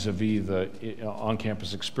that vis-a-vis the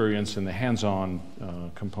on-campus experience and the hands-on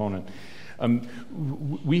component.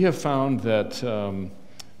 We have found that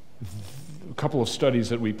a couple of studies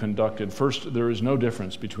that we conducted. First, there is no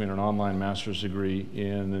difference between an online master's degree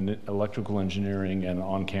in electrical engineering and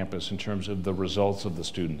on campus in terms of the results of the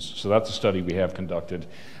students. So that's a study we have conducted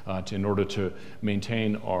in order to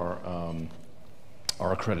maintain our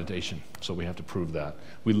accreditation. So we have to prove that.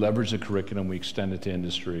 We leverage the curriculum, we extend it to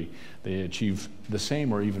industry. They achieve the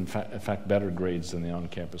same or even, in fact, better grades than the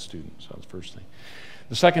on-campus students. So that's the first thing.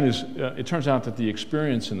 The second is, it turns out that the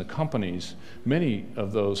experience in the companies, many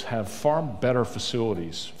of those have far better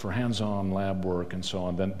facilities for hands-on lab work and so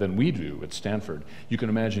on than we do at Stanford. You can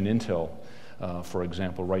imagine Intel, for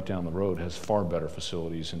example, right down the road has far better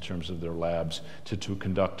facilities in terms of their labs to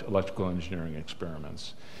conduct electrical engineering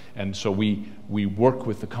experiments. And so we work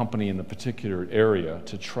with the company in the particular area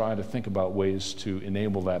to try to think about ways to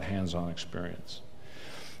enable that hands-on experience.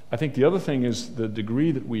 I think the other thing is the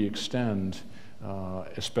degree that we extend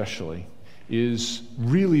especially, is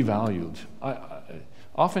really valued.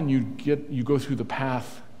 Often you go through the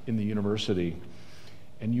path in the university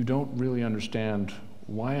and you don't really understand,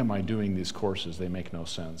 why am I doing these courses? They make no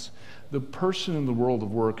sense. The person in the world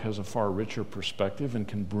of work has a far richer perspective and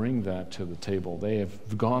can bring that to the table. They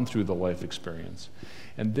have gone through the life experience.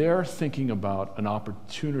 And they're thinking about an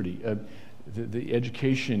opportunity. The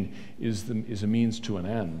education is a means to an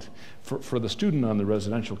end. For the student on the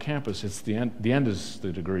residential campus, it's the end is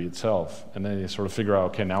the degree itself, and then they sort of figure out,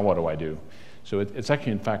 okay, now what do I do? So it's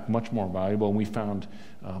actually, in fact, much more valuable, and we found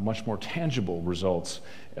much more tangible results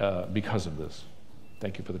because of this.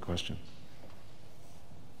 Thank you for the question.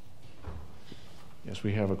 Yes,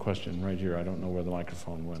 we have a question right here. I don't know where the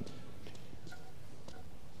microphone went.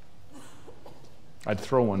 I'd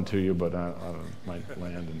throw one to you, but I might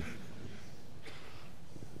land.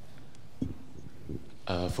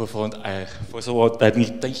 First of all,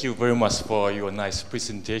 thank you very much for your nice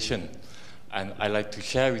presentation. And I'd like to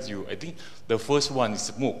share with you, I think the first one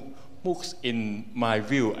is MOOC. MOOCs, in my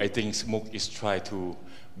view, I think MOOC is try to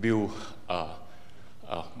build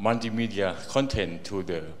multimedia content to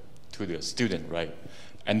the student, right?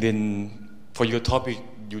 And then for your topic,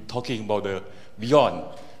 you're talking about the Beyond.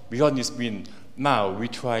 Beyond is mean now we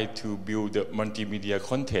try to build the multimedia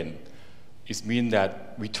content. It means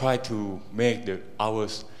that we try to make our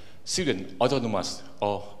student autonomous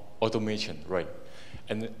or automation, right?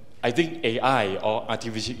 And I think AI or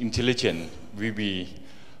artificial intelligence will be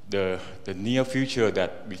the near future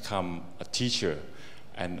that become a teacher.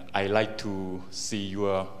 And I like to see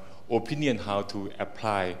your opinion how to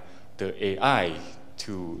apply the AI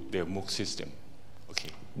to the MOOC system. Okay.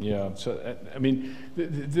 Yeah, so I mean,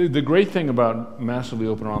 the great thing about massively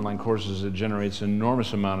open online courses is it generates an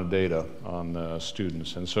enormous amount of data on the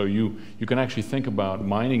students. And so you can actually think about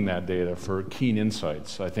mining that data for keen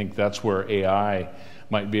insights. I think that's where AI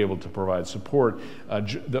might be able to provide support.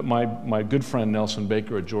 My good friend Nelson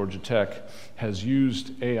Baker at Georgia Tech has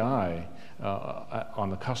used AI on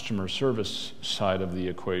the customer service side of the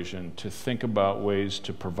equation to think about ways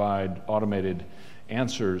to provide automated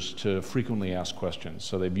answers to frequently asked questions.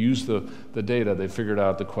 So they've used the data, they've figured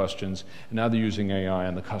out the questions, and now they're using AI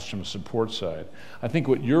on the customer support side. I think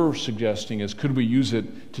what you're suggesting is, could we use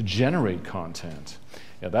it to generate content?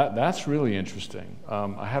 Yeah, that's really interesting.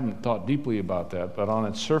 I haven't thought deeply about that, but on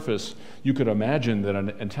its surface, you could imagine that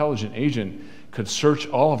an intelligent agent could search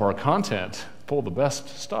all of our content, pull the best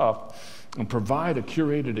stuff, and provide a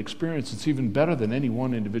curated experience that's even better than any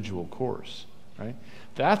one individual course, right?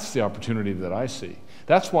 That's the opportunity that I see.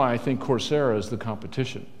 That's why I think Coursera is the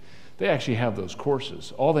competition. They actually have those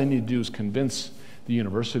courses. All they need to do is convince the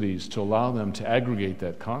universities to allow them to aggregate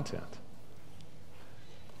that content.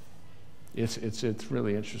 It's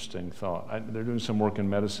really interesting thought. They're doing some work in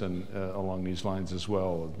medicine along these lines as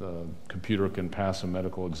well. The computer can pass a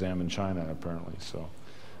medical exam in China, apparently. So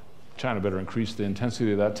China better increase the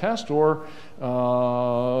intensity of that test, or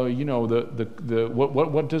you know,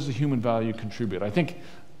 what does the human value contribute? I think,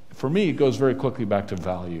 for me, it goes very quickly back to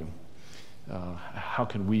value. How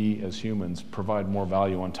can we as humans provide more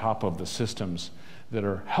value on top of the systems that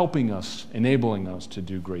are helping us, enabling us to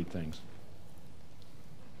do great things?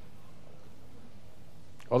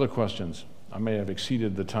 Other questions? I may have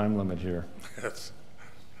exceeded the time limit here. Yes.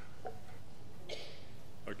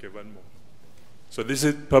 Okay, one more. So this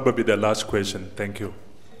is probably the last question. Thank you.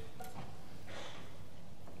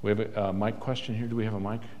 We have a mic question here. Do we have a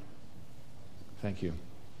mic? Thank you.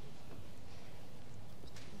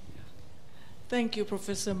 Thank you,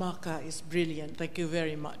 Professor Marca. It's brilliant. Thank you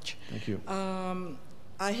very much. Thank you.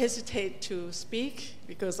 I hesitate to speak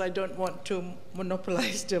because I don't want to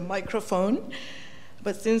monopolize the microphone.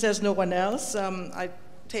 But since there's no one else, I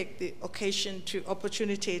take the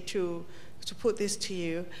opportunity to put this to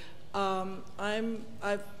you. I'm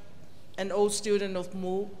an old student of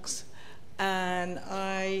MOOCs, and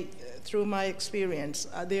through my experience,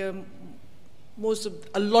 a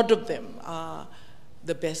lot of them are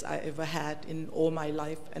the best I ever had in all my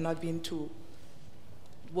life, and I've been to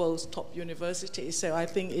world's top universities. So I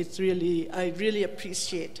think I really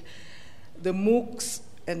appreciate the MOOCs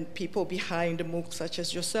and people behind the MOOCs such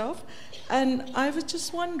as yourself. And I was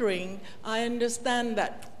just wondering, I understand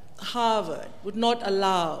that Harvard would not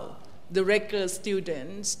allow the regular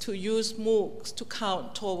students to use MOOCs to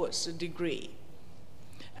count towards a degree.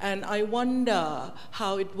 And I wonder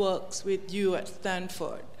how it works with you at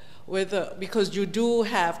Stanford, because you do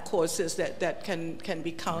have courses that can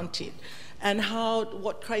be counted. And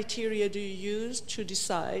what criteria do you use to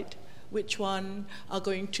decide which one are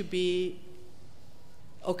going to be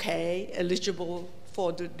eligible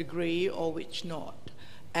for the degree or which not?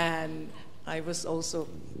 And I was also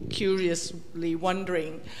curiously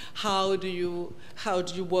wondering, how do you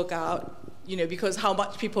work out, because how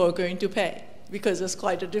much people are going to pay, because there's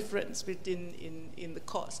quite a difference in the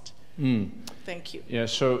cost. Thank you. Yeah,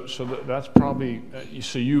 so that's probably,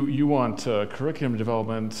 so you want curriculum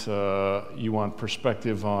development, you want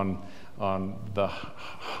perspective on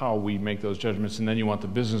how we make those judgments, and then you want the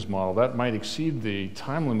business model. That might exceed the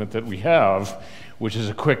time limit that we have, which is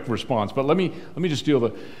a quick response. But let me just deal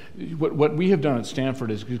with what we have done at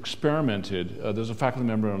Stanford is experimented. There's a faculty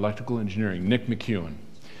member in electrical engineering, Nick McEwen.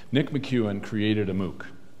 Nick McEwen created a MOOC,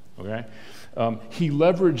 okay? He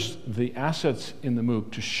leveraged the assets in the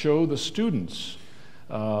MOOC to show the students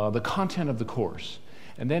the content of the course.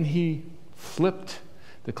 And then he flipped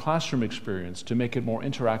the classroom experience to make it more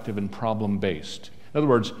interactive and problem-based. In other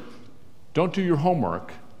words, don't do your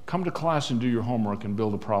homework. Come to class and do your homework and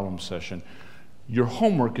build a problem session. Your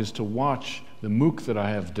homework is to watch the MOOC that I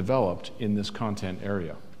have developed in this content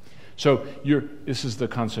area. So this is the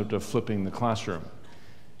concept of flipping the classroom.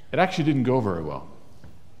 It actually didn't go very well.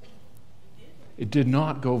 It did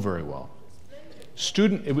not go very well.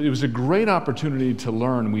 It was a great opportunity to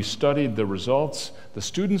learn. We studied the results. The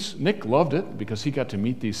students, Nick loved it because he got to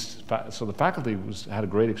meet these, so the faculty had a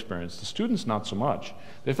great experience. The students, not so much.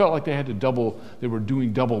 They felt like they were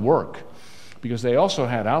doing double work because they also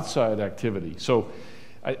had outside activity. So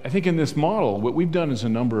I think in this model, what we've done is a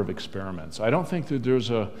number of experiments. I don't think that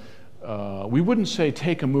there's we wouldn't say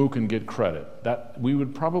take a MOOC and get credit. We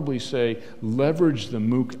would probably say leverage the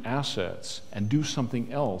MOOC assets and do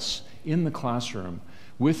something else in the classroom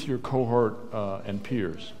with your cohort and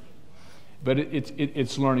peers. But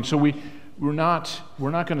it's learning. So we're not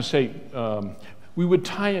going to say, we would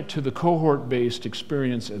tie it to the cohort-based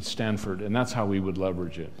experience at Stanford, and that's how we would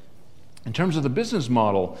leverage it. In terms of the business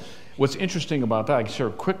model, what's interesting about that, I can share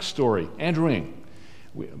a quick story. Andrew Ng,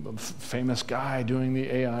 a famous guy doing the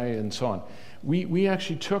AI and so on. We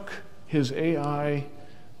actually took his AI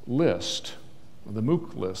list, the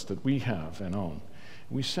MOOC list that we have and own.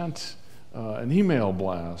 We sent an email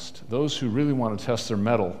blast. Those who really want to test their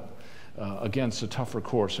mettle against a tougher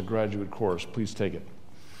course, a graduate course, please take it.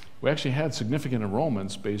 We actually had significant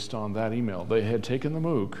enrollments based on that email. They had taken the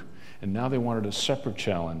MOOC, and now they wanted a separate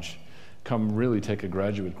challenge, come really take a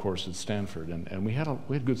graduate course at Stanford, and we had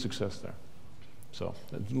good success there. So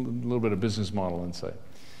a little bit of business model insight.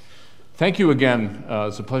 Thank you again.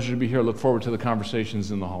 It's a pleasure to be here. Look forward to the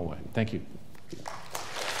conversations in the hallway. Thank you.